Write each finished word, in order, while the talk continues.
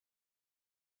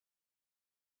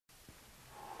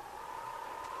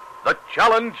the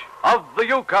challenge of the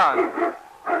Yukon.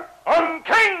 On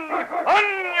King! On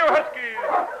you Huskies!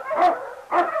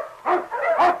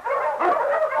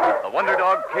 The Wonder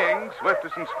Dog King,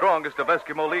 swiftest and strongest of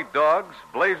Eskimo lead dogs,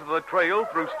 blazes the trail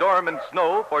through storm and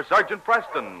snow for Sergeant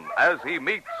Preston as he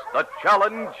meets the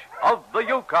challenge of the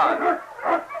Yukon.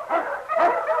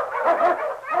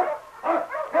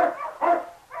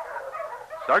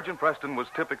 Sergeant Preston was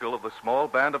typical of the small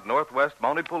band of Northwest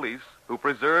Mounted Police who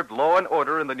preserved law and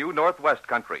order in the new Northwest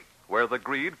country, where the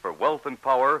greed for wealth and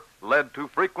power led to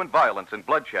frequent violence and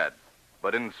bloodshed.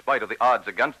 But in spite of the odds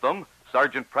against them,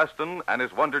 Sergeant Preston and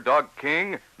his Wonder Dog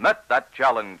King met that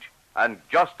challenge, and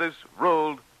justice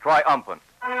ruled triumphant.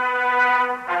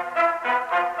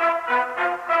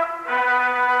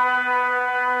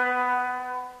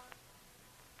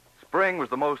 Spring was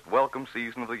the most welcome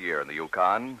season of the year in the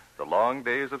Yukon. The long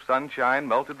days of sunshine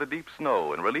melted the deep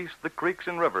snow and released the creeks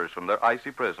and rivers from their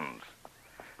icy prisons.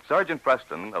 Sergeant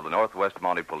Preston of the Northwest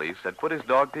Mounted Police had put his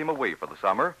dog team away for the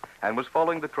summer and was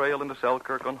following the trail into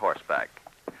Selkirk on horseback.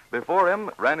 Before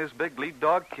him ran his big lead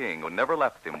dog King, who never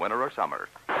left him winter or summer.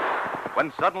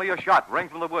 When suddenly a shot rang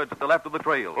from the woods at the left of the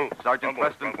trail, Sergeant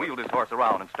Preston wheeled his horse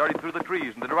around and started through the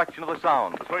trees in the direction of the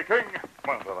sound. This way, King.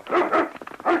 Come on, fella.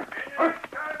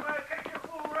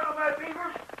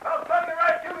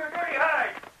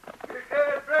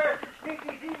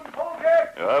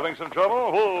 You having some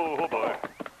trouble? Whoa, boy.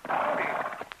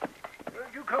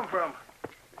 Where'd you come from?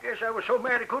 I guess I was so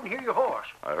mad I couldn't hear your horse.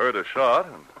 I heard a shot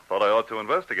and thought I ought to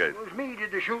investigate. It was me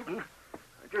did the shooting.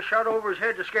 I just shot over his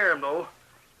head to scare him, though.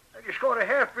 I just caught a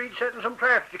half-breed setting some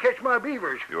traps to catch my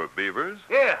beavers. Your beavers?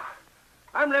 Yeah.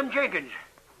 I'm Lem Jenkins.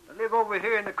 I live over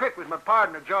here in the creek with my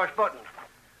partner, Josh Button.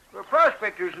 We're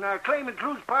prospectors, and our claim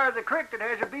includes part of the creek that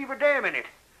has a beaver dam in it.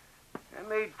 I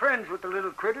made friends with the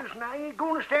little critters, and I ain't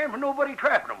going to stand for nobody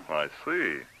trapping them. I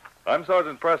see. I'm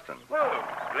Sergeant Preston. Well,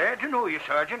 glad to know you,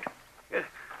 Sergeant.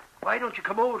 Why don't you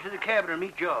come over to the cabin and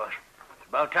meet Josh? It's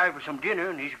about time for some dinner,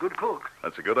 and he's a good cook.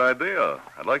 That's a good idea.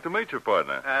 I'd like to meet your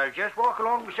partner. Just walk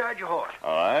along beside your horse.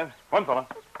 All right. One fella.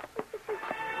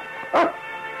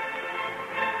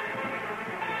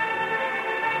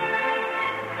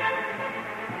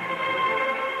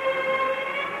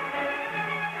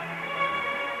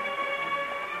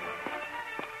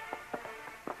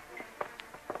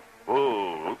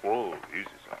 Whoa, easy,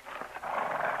 son.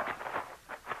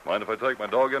 Mind if I take my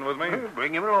dog in with me?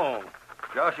 Bring him along.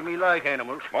 Josh and me like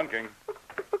animals. Come on, King.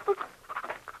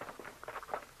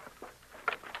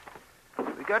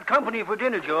 We got company for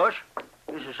dinner, Josh.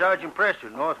 This is Sergeant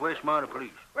Preston, Northwest Mounted Police.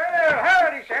 Well,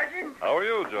 howdy, Sergeant. How are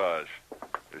you, Josh?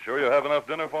 You sure you have enough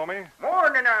dinner for me? More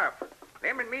than enough.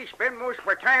 Them and me spend most of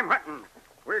our time hunting.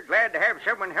 We're glad to have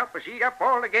someone help us eat up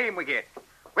all the game we get.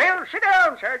 Well, sit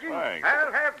down, Sergeant. Thanks.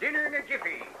 I'll have dinner in a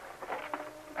jiffy.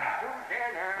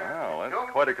 Well,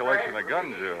 that's quite a collection of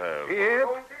guns you have.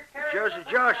 Yep. Just as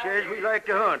Josh says, we like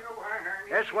to hunt.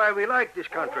 That's why we like this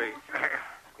country.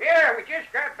 Yeah, we just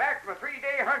got back from a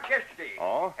 3-day hunt yesterday.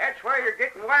 Oh? That's why you're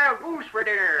getting wild goose for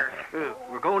dinner.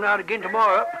 We're going out again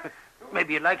tomorrow.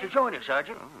 Maybe you'd like to join us,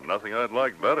 Sergeant. Nothing I'd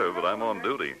like better, but I'm on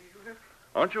duty.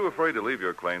 Aren't you afraid to leave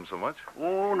your claim so much?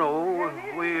 Oh, no.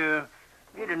 We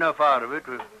get enough out of it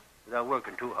without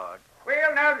working too hard.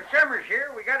 Well, now the summer's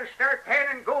here, we got to start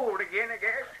panning gold again, I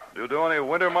guess. Do you do any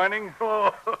winter mining?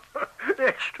 Oh,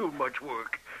 that's too much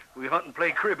work. We hunt and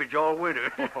play cribbage all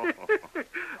winter.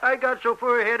 I got so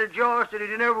far ahead of Josh that he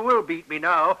never will beat me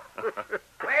now.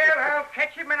 Well, I'll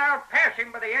catch him and I'll pass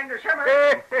him by the end of summer.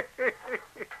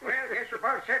 Well, guess we're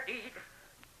about set to eat.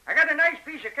 I got a nice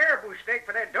piece of caribou steak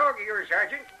for that dog of yours,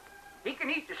 Sergeant. He can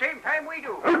eat the same time we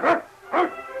do.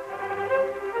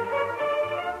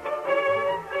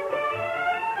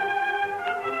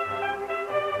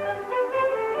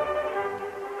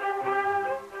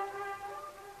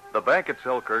 The bank at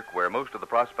Selkirk, where most of the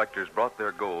prospectors brought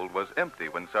their gold, was empty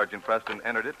when Sergeant Preston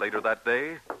entered it later that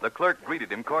day. The clerk greeted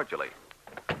him cordially.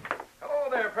 Hello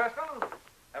there, Preston.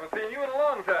 Haven't seen you in a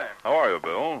long time. How are you,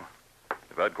 Bill?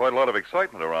 You've had quite a lot of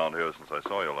excitement around here since I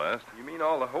saw you last. You mean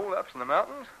all the holdups in the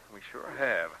mountains? We sure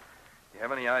have. You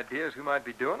have any ideas who might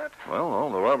be doing it? Well,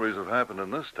 all the robberies have happened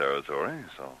in this territory,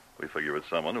 so we figure it's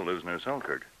someone who lives near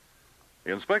Selkirk.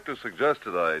 The inspector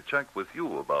suggested I check with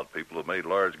you about people who've made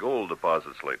large gold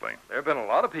deposits lately. There have been a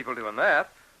lot of people doing that.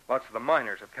 Lots of the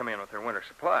miners have come in with their winter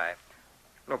supply.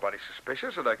 Nobody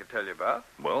suspicious that I could tell you about.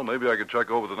 Well, maybe I could check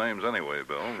over the names anyway,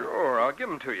 Bill. Sure, I'll give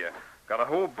them to you. Got a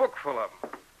whole book full of them.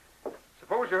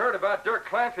 Suppose you heard about Dirk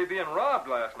Clancy being robbed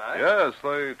last night? Yes,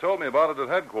 they told me about it at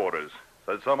headquarters.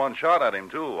 Said someone shot at him,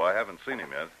 too. I haven't seen him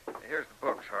yet. Here's the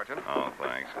book, Sergeant. Oh,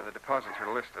 thanks. The deposits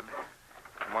are listed.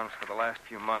 ones for the last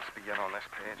few months begin on this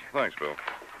page. Thanks, Bill.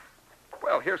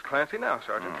 Well, here's Clancy now,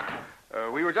 Sergeant.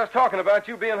 We were just talking about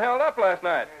you being held up last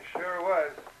night. Sure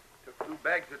was. Took 2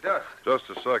 bags of dust. Just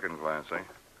a second, Clancy.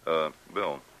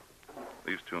 Bill,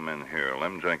 these 2 men here,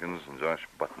 Lem Jenkins and Josh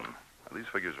Button, are these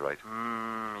figures right?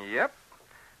 Yep.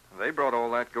 They brought all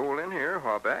that gold in here a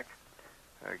while back.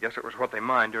 I guess it was what they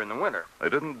mined during the winter. They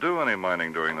didn't do any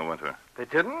mining during the winter. They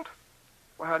didn't?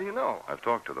 Well, how do you know? I've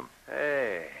talked to them.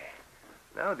 Hey,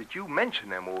 now that you mention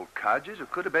them old codgers,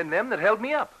 it could have been them that held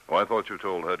me up. Well, I thought you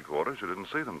told headquarters you didn't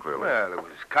see them clearly. Well, it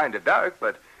was kind of dark,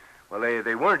 but, well,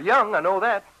 they weren't young, I know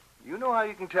that. You know how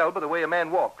you can tell by the way a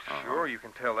man walks. Sure, you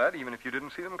can tell that even if you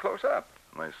didn't see them close up.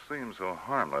 They seem so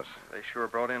harmless. They sure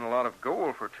brought in a lot of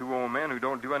gold for 2 old men who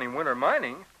don't do any winter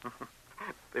mining.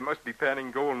 They must be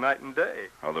panning gold night and day.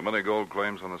 Are there many gold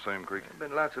claims on the same creek? There's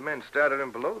been lots of men started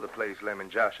in below the place Lem and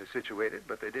Josh are situated,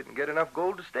 but they didn't get enough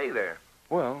gold to stay there.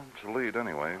 Well, it's a lead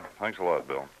anyway. Thanks a lot,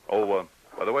 Bill. Oh,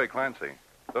 by the way, Clancy,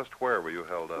 just where were you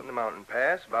held up? In the mountain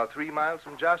pass, about 3 miles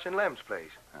from Josh and Lem's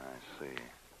place. I see.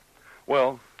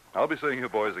 Well, I'll be seeing you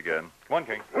boys again. Come on,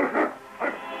 King.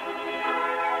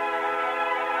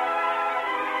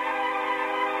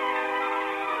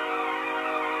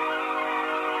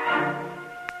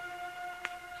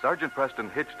 Sergeant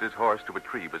Preston hitched his horse to a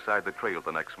tree beside the trail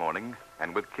the next morning,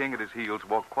 and with King at his heels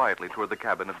walked quietly toward the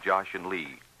cabin of Josh and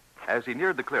Lee. As he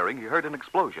neared the clearing, he heard an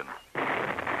explosion.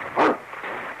 I wonder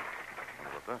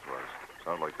what that was.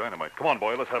 Sounded like dynamite. Come on,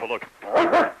 boy, let's have a look.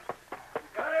 Got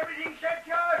everything set,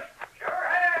 Josh? Sure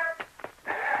have.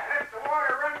 Let the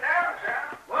water run down,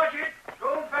 son. Watch it. It's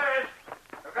going fast.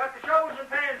 I've got the shovels and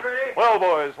pans ready. Well,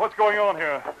 boys, what's going on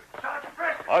here? Sergeant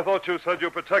Preston. I thought you said you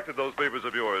protected those beavers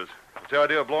of yours. What's the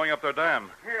idea of blowing up their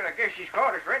dam? Well, I guess he's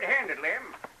caught us red-handed,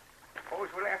 Lem. Suppose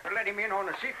we'll have to let him in on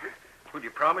a secret. Will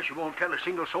you promise you won't tell a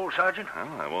single soul, Sergeant?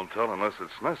 Well, I won't tell unless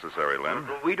it's necessary, Lem.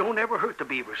 We don't ever hurt the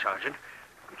beaver, Sergeant.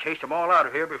 We chased them all out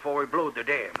of here before we blowed the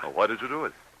dam. Well, why did you do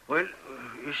it? Well,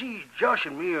 you see, Josh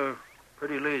and me are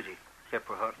pretty lazy, except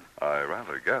for hunting. I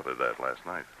rather gathered that last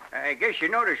night. I guess you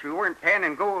noticed we weren't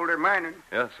panning gold or mining.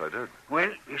 Yes, I did.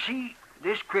 Well, you see,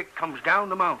 this creek comes down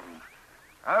the mountain.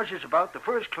 Ours is about the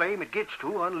first claim it gets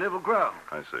to on level ground.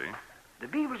 I see. The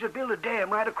beavers had built a dam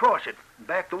right across it and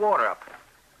backed the water up.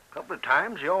 A couple of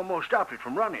times they almost stopped it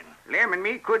from running. Lem and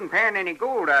me couldn't pan any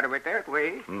gold out of it that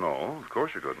way. No, of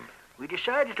course you couldn't. We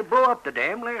decided to blow up the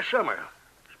dam last summer,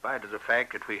 in spite of the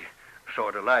fact that we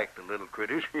sort of liked the little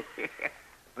critters.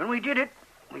 When we did it,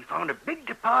 we found a big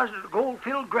deposit of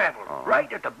gold-filled gravel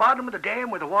right at the bottom of the dam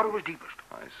where the water was deepest.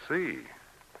 I see.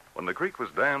 When the creek was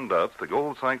dammed up, the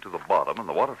gold sank to the bottom and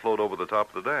the water flowed over the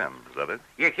top of the dam. Is that it?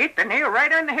 You hit the nail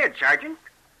right on the head, Sergeant.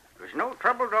 There was no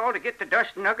trouble at all to get the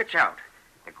dust nuggets out.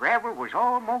 The gravel was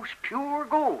almost pure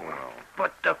gold. Well,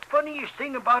 But the funniest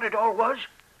thing about it all was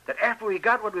that after we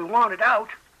got what we wanted out,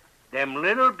 them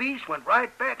little beasts went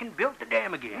right back and built the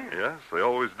dam again. yes, they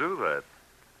always do that.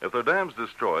 If their dam's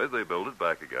destroyed, they build it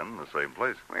back again in the same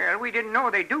place. Well, we didn't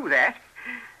know they'd do that.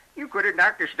 You could have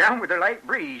knocked us down with a light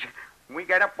breeze. We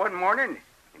got up one morning,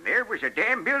 and there was a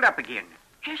dam built up again,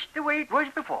 just the way it was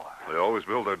before. They always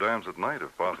build their dams at night,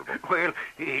 if possible. Well,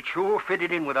 it sure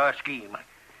fitted in with our scheme.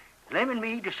 Lem and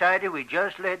me decided we'd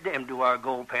just let them do our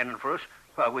gold panning for us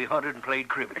while we hunted and played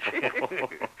cribbage.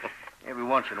 Every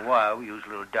once in a while, we use a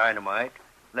little dynamite,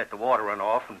 let the water run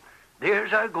off, and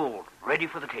there's our gold, ready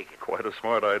for the taking. Quite a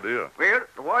smart idea. Well,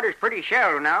 the water's pretty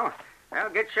shallow now. I'll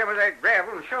get some of that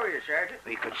gravel and show you, Sergeant.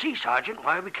 We can see, Sergeant,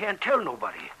 why we can't tell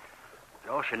nobody.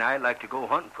 Josh and I like to go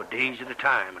hunting for days at a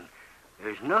time, and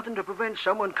there's nothing to prevent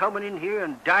someone coming in here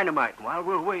and dynamiting while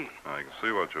we're away. I can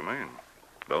see what you mean.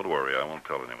 Don't worry, I won't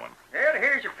tell anyone. Well,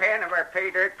 here's a pan of our pay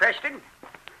dirt, Preston.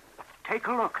 Take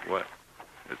a look. What?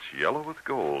 It's yellow with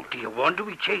gold. Do you wonder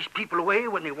we chase people away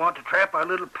when they want to trap our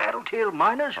little paddle-tailed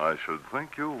miners? I should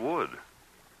think you would.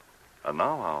 And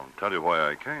now I'll tell you why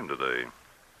I came today.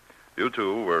 You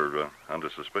two were under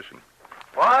suspicion.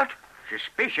 What?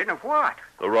 Suspicion of what?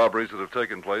 The robberies that have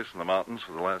taken place in the mountains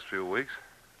for the last few weeks.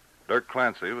 Dirk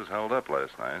Clancy was held up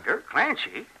last night. Dirk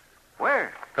Clancy?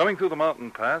 Where? Coming through the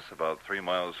mountain pass about 3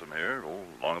 miles from here,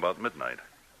 along about midnight.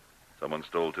 Someone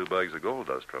stole 2 bags of gold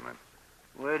dust from him.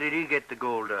 Where did he get the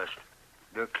gold dust?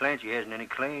 Dirk Clancy hasn't any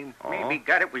claim. Maybe he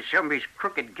got it with some of his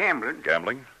crooked gambling.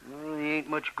 Gambling? Well, he ain't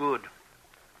much good.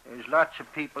 There's lots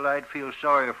of people I'd feel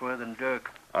sorrier for than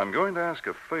Dirk. I'm going to ask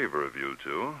a favor of you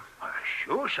two.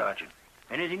 Sure, Sergeant.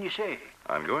 Anything you say.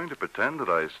 I'm going to pretend that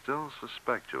I still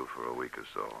suspect you for a week or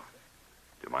so.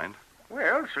 Do you mind?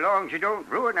 Well, so long as you don't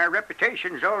ruin our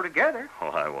reputations altogether. Oh,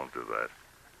 I won't do that.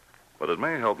 But it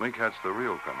may help me catch the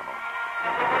real criminal.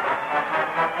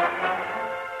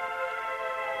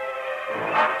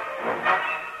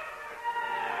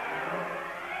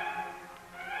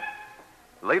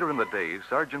 Later in the day,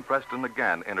 Sergeant Preston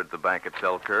again entered the bank at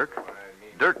Selkirk.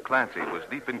 Dirk Clancy was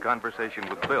deep in conversation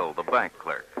with Bill, the bank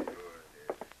clerk.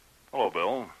 Hello,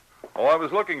 Bill. Oh, I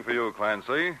was looking for you,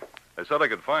 Clancy. They said I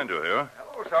could find you here.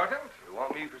 Hello, Sergeant. You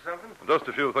want me for something? Just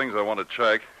a few things I want to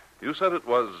check. You said it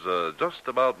was just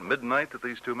about midnight that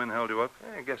these two men held you up?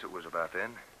 I guess it was about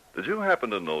then. Did you happen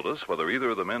to notice whether either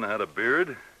of the men had a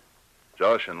beard?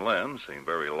 Josh and Lem seem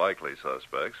very likely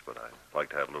suspects, but I'd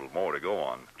like to have a little more to go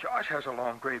on. Josh has a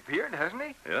long gray beard, hasn't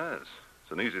he? Yes,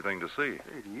 it's an easy thing to see.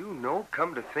 Hey, do you know,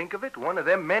 come to think of it, one of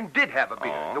them men did have a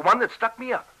beard. Oh. The one that stuck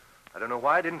me up. I don't know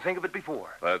why I didn't think of it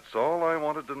before. That's all I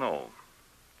wanted to know.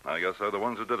 I guess they're the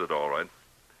ones who did it, all right.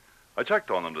 I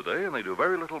checked on them today, and they do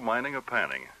very little mining or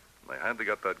panning. They had to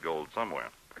get that gold somewhere.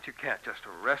 But you can't just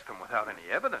arrest them without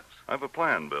any evidence. I have a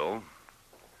plan, Bill.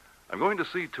 I'm going to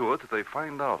see to it that they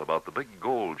find out about the big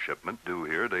gold shipment due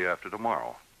here day after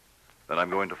tomorrow. Then I'm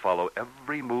going to follow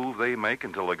every move they make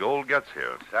until the gold gets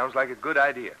here. Sounds like a good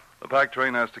idea. The pack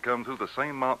train has to come through the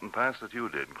same mountain pass that you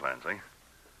did, Clancy.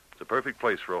 It's a perfect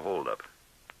place for a holdup.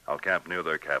 I'll camp near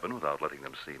their cabin without letting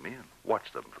them see me and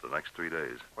watch them for the next 3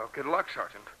 days. Well, good luck,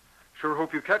 Sergeant. Sure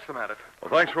hope you catch them at it.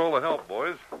 Well, thanks for all the help,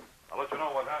 boys. I'll let you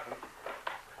know what happens.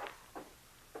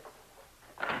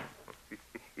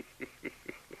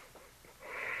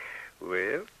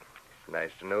 Well, it's nice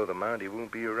to know the Mountie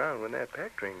won't be around when that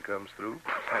pack train comes through.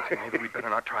 Clancy, maybe we'd better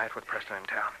not try it with Preston in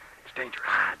town. It's dangerous.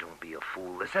 Don't be a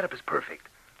fool. The setup is perfect.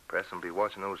 Preston will be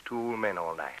watching those two old men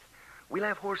all night. We'll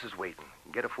have horses waiting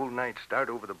and get a full night's start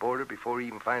over the border before he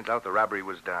even finds out the robbery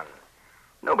was done.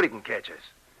 Nobody can catch us.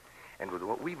 And with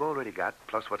what we've already got,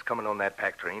 plus what's coming on that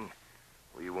pack train,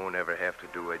 we won't ever have to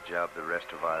do a job the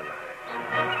rest of our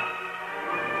lives.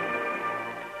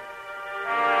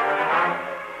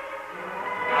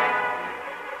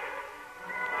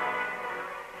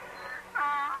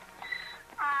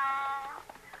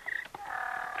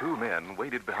 Two men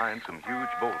waited behind some huge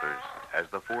boulders as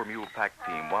the four-mule pack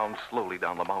team wound slowly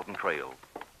down the mountain trail.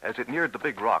 As it neared the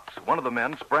big rocks, one of the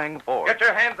men sprang forward. Get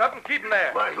your hands up and keep them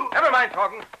there. Why, who? Never mind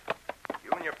talking. You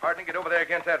and your partner get over there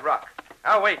against that rock.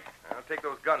 I'll wait. I'll take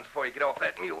those guns before you get off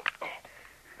that mule.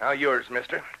 Now yours,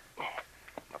 mister.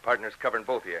 My partner's covering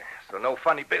both of you, so no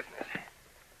funny business.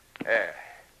 There.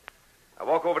 Now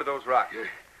walk over to those rocks.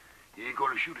 You ain't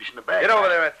going to shoot us in the back. Get over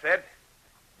there, I said.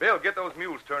 Bill, get those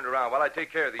mules turned around while I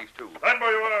take care of these two. Stand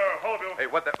by your hold, Bill. Hey,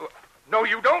 what the... No,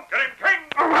 you don't. Get him, King!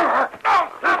 No,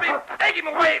 stop him. Take him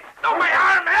away. No, my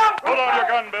arm, help. Hold on your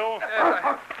gun, Bill.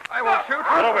 Yes, I won't shoot.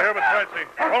 Get over here with Clancy.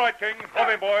 All right, King. Hold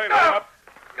him, boy. Line up.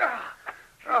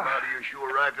 Somebody you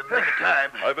sure arrived in the nick of time.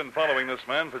 I've been following this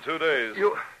man for 2 days.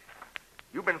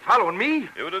 You've been following me?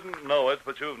 You didn't know it,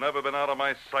 but you've never been out of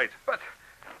my sight. But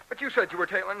you said you were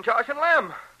tailing Josh and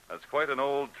Lem. That's quite an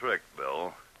old trick,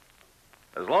 Bill.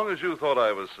 As long as you thought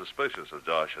I was suspicious of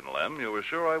Josh and Lem, you were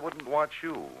sure I wouldn't watch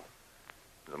you.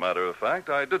 As a matter of fact,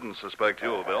 I didn't suspect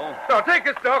you, Bill. No, take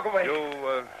this dog away.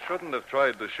 You shouldn't have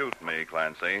tried to shoot me,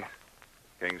 Clancy.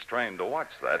 King's trained to watch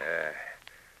that.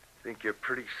 Think you're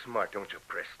pretty smart, don't you,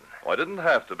 Preston? Oh, I didn't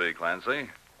have to be, Clancy.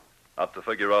 Not to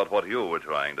figure out what you were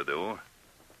trying to do.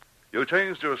 You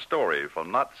changed your story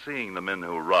from not seeing the men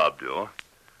who robbed you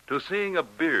to seeing a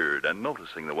beard and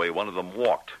noticing the way one of them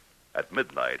walked at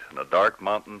midnight in a dark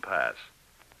mountain pass.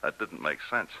 That didn't make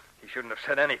sense. He shouldn't have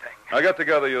said anything. Now get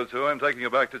together, you two. I'm taking you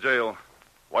back to jail.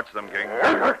 Watch them, King.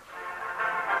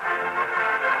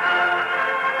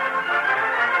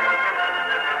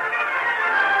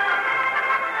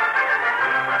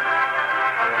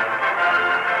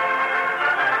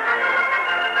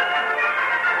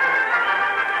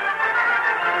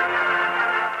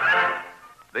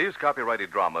 These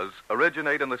copyrighted dramas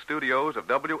originate in the studios of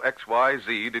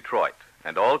WXYZ Detroit,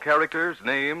 and all characters,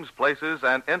 names, places,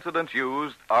 and incidents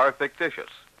used are fictitious.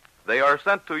 They are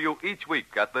sent to you each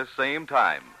week at this same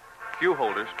time. Hugh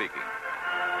Holder speaking.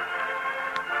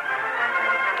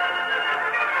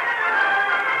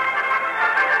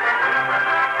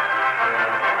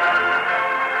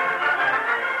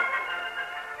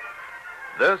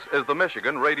 This is the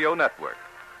Michigan Radio Network.